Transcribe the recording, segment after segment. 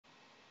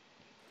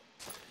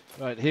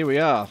Right, here we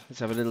are. Let's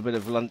have a little bit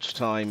of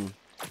lunchtime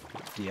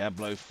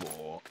Diablo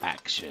 4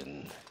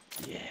 action.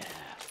 Yeah.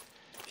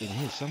 In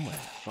here somewhere.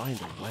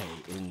 Find a way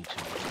into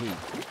the keep.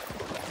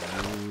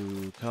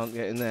 Oh, can't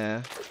get in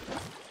there.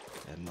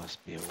 There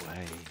must be a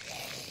way.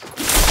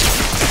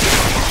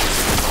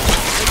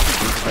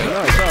 Very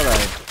nice, are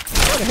they?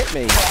 They're trying to hit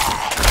me.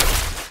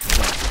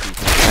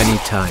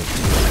 Anytime.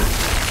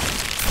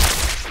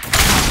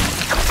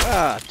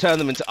 Ah, turn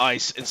them into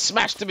ice and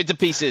smash them into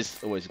pieces.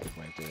 Always a good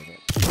way of doing it.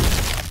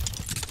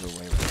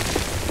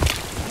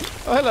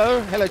 Oh,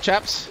 hello. Hello,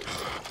 chaps.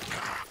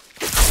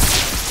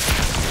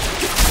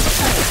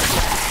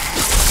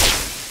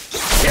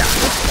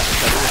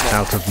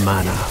 Out of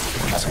mana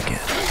once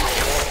again.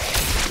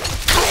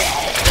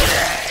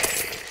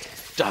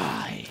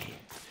 Die.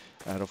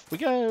 And off we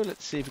go.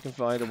 Let's see if we can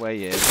find a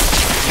way in.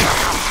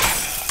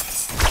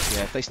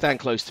 Yeah, if they stand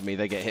close to me,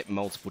 they get hit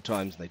multiple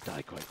times and they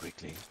die quite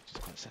quickly, which is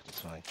quite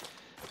satisfying.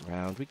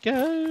 Round we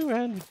go,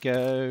 round we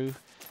go.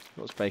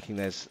 What's baking?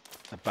 There's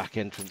a back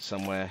entrance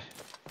somewhere.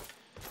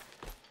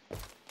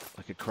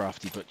 Like a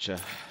crafty butcher.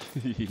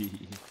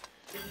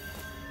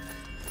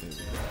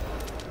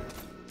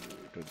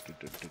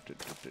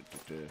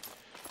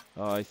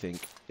 I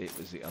think it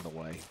was the other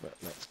way, but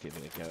let's give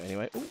it a go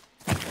anyway. Ooh,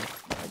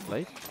 okay,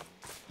 blade.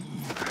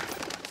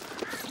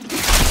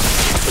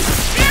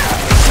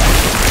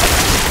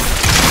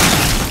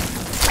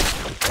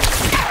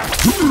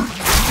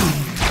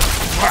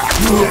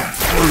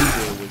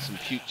 With some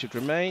putrid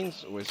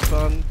remains, always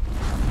fun.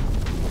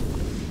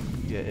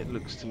 Yeah, it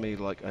looks to me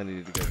like I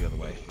needed to go the other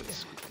way.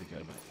 Let's quickly go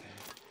back.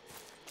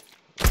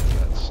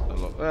 That's a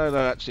lot. Oh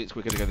no, actually, it's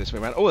quicker to go this way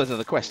around. Oh, there's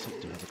another quest.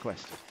 Let's do another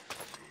quest.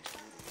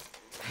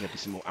 There'll be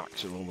some more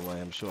action along the way.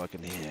 I'm sure I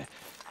can hear.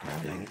 Oh,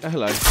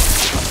 hello.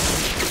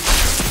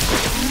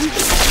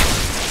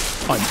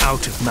 I'm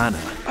out of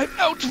mana. I'm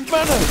out of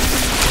mana.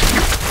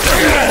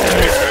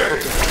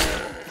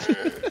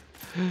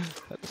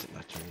 That doesn't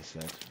matter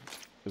instead.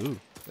 Ooh,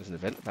 there's an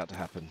event about to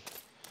happen.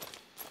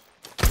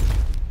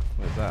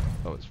 Where's that?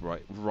 Oh, it's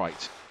right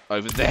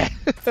over there.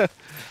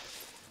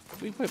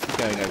 We won't be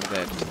going over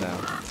there just now.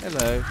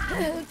 Hello.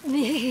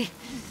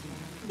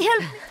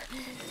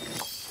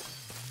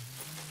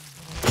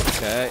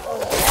 Okay.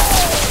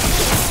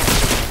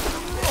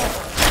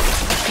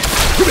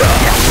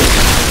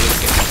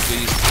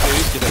 These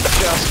dudes gonna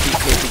just keep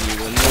hitting you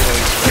with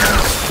noise.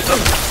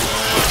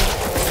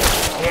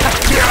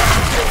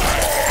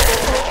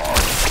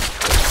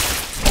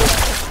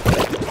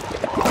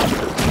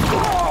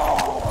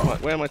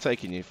 Right, where am I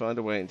taking you? Find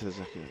a way into the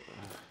second.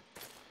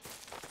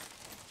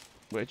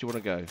 Where do you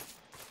want to go?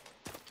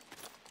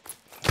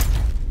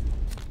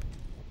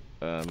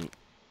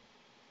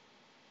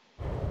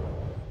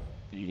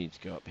 You need to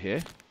go up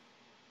here.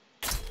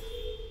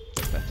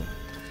 Better.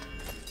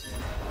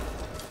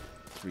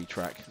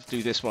 3-track. Let's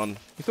do this one.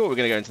 We thought we were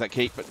going to go into that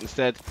keep, but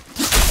instead,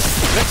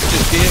 let's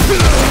just give a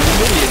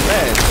million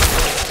red.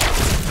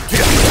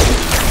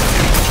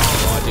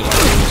 Oh, I do like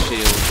the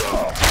shield.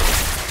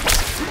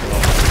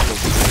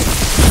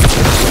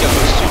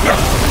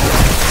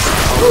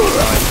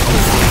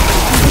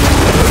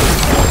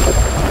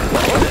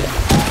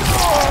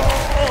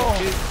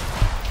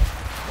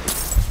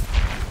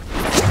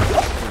 A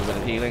little bit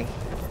of healing.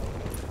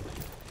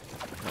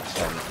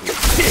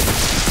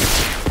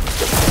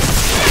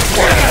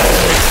 I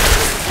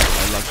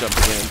love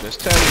jumping in and just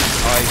turning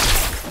ice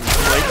and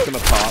break them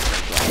apart.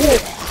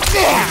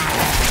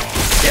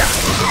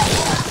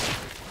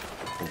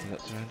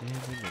 That's around here.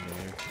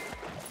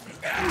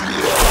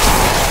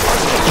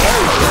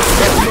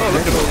 Oh,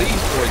 look at all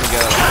these boys and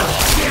girls.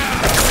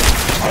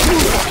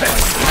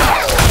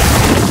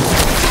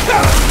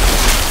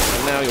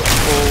 And now you're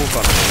all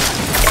vulnerable.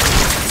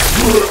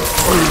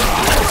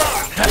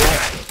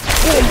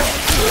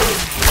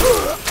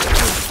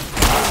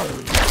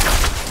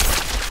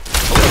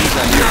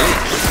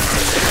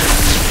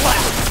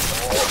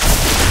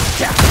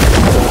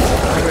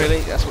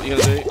 Really? That's what you're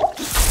going to do?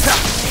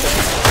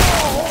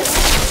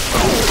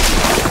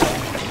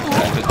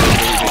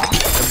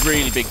 A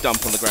really big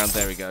dump on the ground.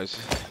 There he goes.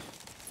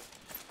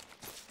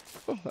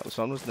 Oh, that was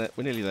fun, wasn't it?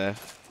 We're nearly there.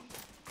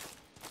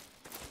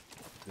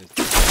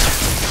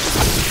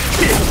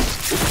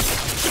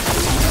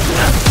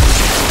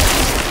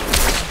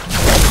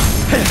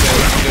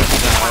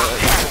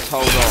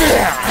 Hold on.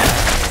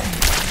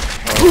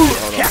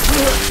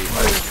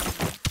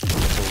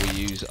 Before we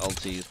use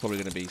ulti, there's probably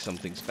going to be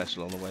something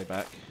special on the way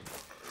back.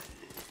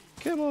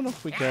 Come on,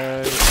 off we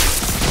go.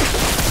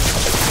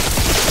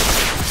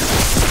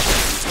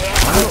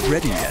 I'm not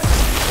ready yet.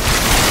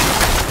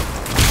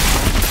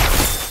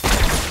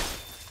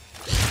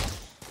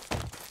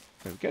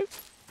 There we go.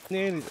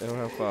 Nearly. Oh,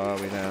 how far are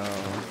we now?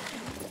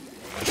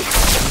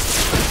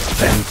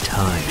 Spend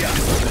time.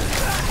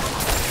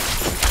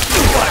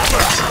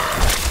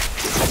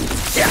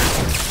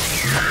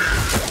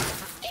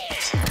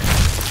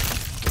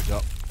 We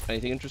got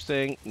anything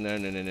interesting? No.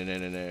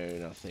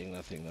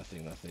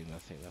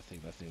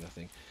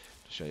 Nothing.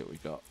 To show you what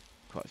we've got.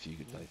 Quite a few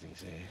good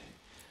things here.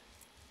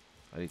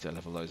 I need to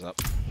level those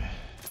up.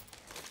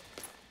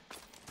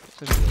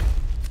 In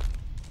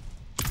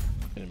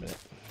a minute.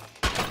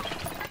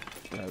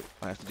 No,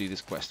 I have to do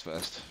this quest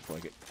first before I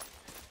get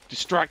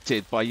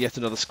distracted by yet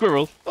another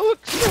squirrel. Oh, look!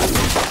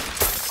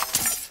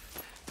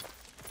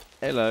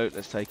 Hello,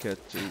 let's take her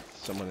to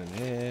someone in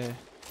here.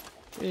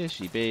 Here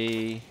she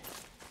be.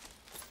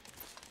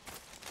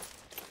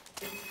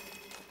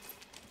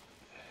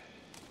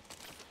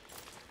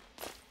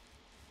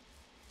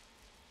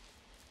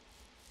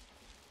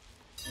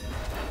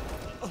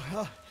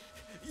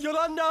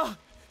 Yolanda!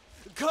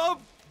 Come!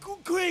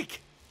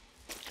 Quick!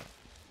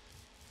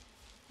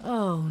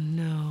 Oh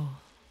no.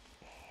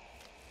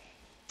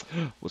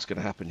 What's going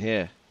to happen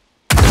here?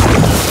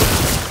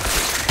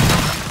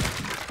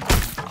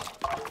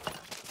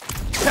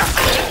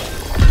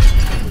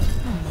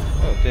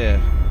 Oh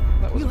dear.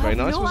 That wasn't very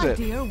nice, was it?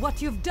 You have no idea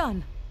what you've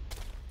done.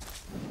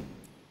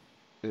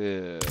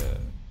 Oh,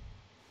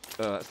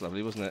 that's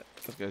lovely, wasn't it?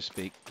 Let's go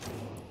speak.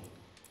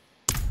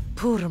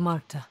 Poor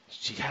Marta.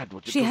 She had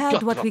what, She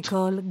had what we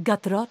call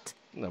gut rot.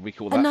 No, we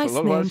call A that nice a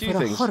lot name of few for a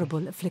things.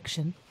 horrible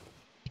affliction.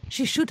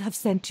 She should have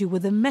sent you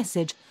with a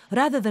message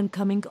rather than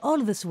coming all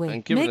this way.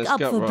 And given Make us up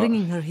gut for rot.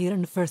 bringing her here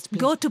in the first place.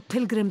 Go to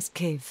Pilgrim's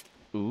Cave.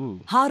 Ooh,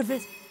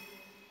 Harvest.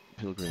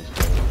 pilgrims.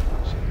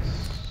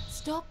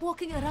 Stop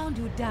walking around,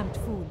 you damned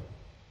fool.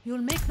 You'll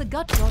make the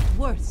gut rot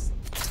worse.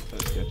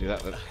 Let's go do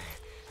that then.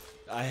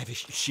 I have a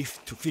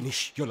shift to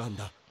finish,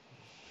 Yolanda.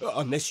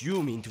 Unless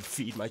you mean to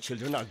feed my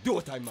children, I'll do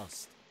what I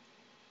must.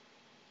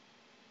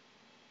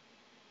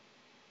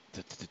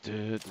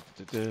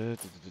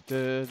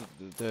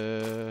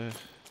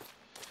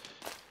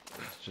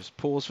 Just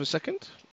pause for a second.